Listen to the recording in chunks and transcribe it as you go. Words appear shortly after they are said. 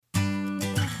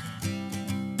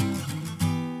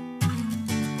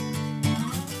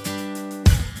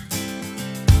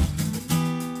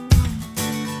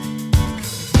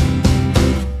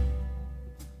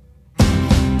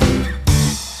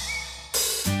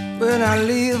When I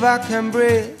leave, I can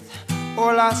breathe.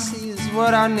 All I see is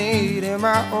what I need in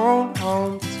my own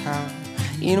hometown.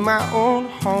 In my own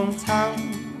hometown,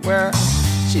 where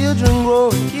children grow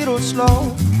and get old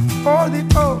slow. All the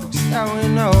folks that we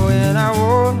know in our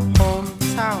own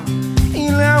hometown.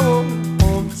 In our own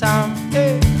hometown,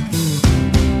 hey.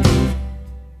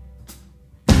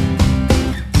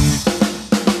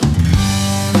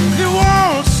 They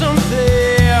want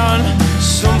something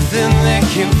that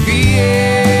can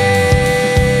feel.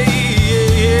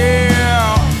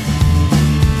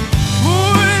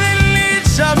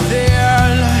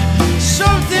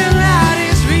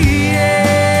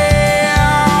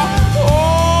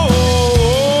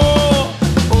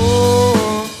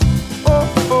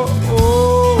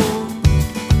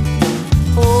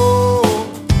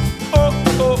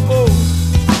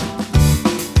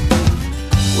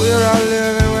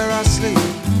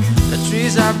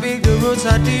 Are big, the roots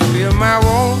are deep in my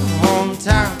own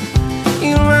hometown.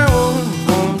 In my own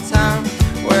hometown,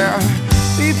 where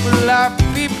people laugh,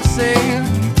 people sing,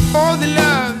 all the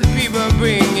love that people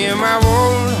bring. In my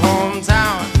own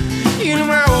hometown, in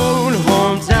my own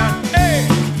hometown, hey.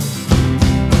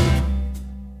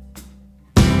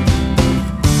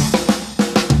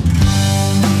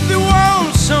 They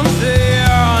want something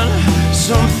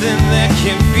that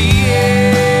can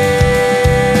feel.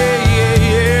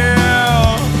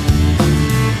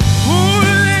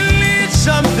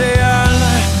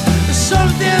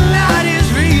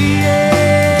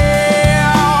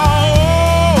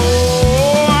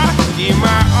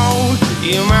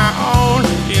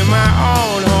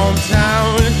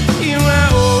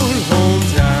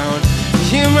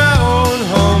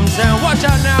 Watch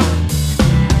out now.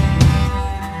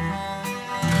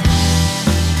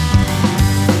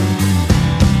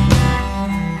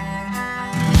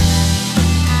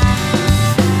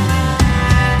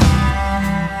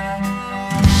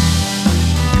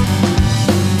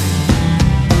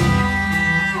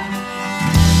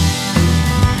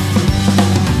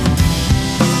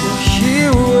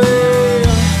 Here we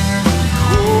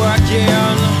go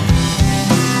again,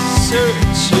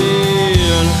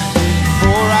 searching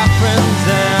for our friends,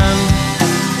 and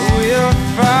we'll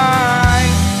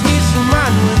find peace of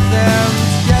mind with them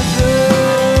together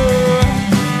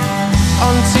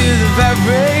until the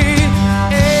very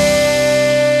end.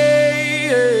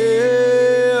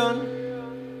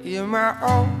 In my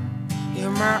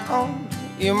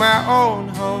own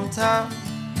hometown,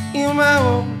 in my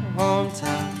own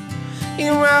hometown,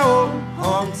 in my own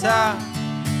hometown,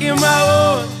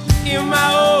 in my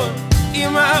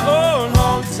own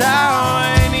hometown,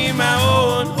 in my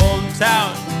own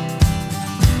hometown,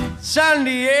 San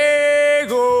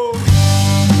Diego.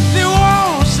 They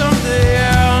want something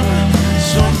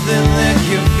that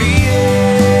can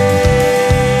feel.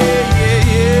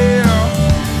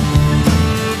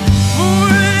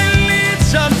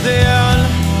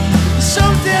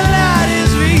 Something that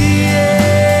is real.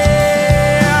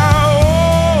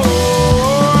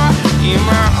 In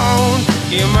my own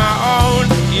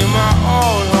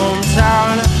hometown,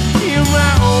 in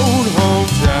my own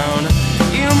hometown,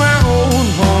 in my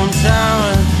own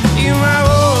hometown, in my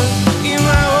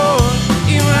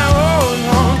own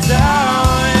hometown,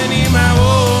 in my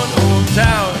own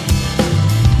hometown,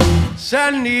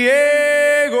 San Diego.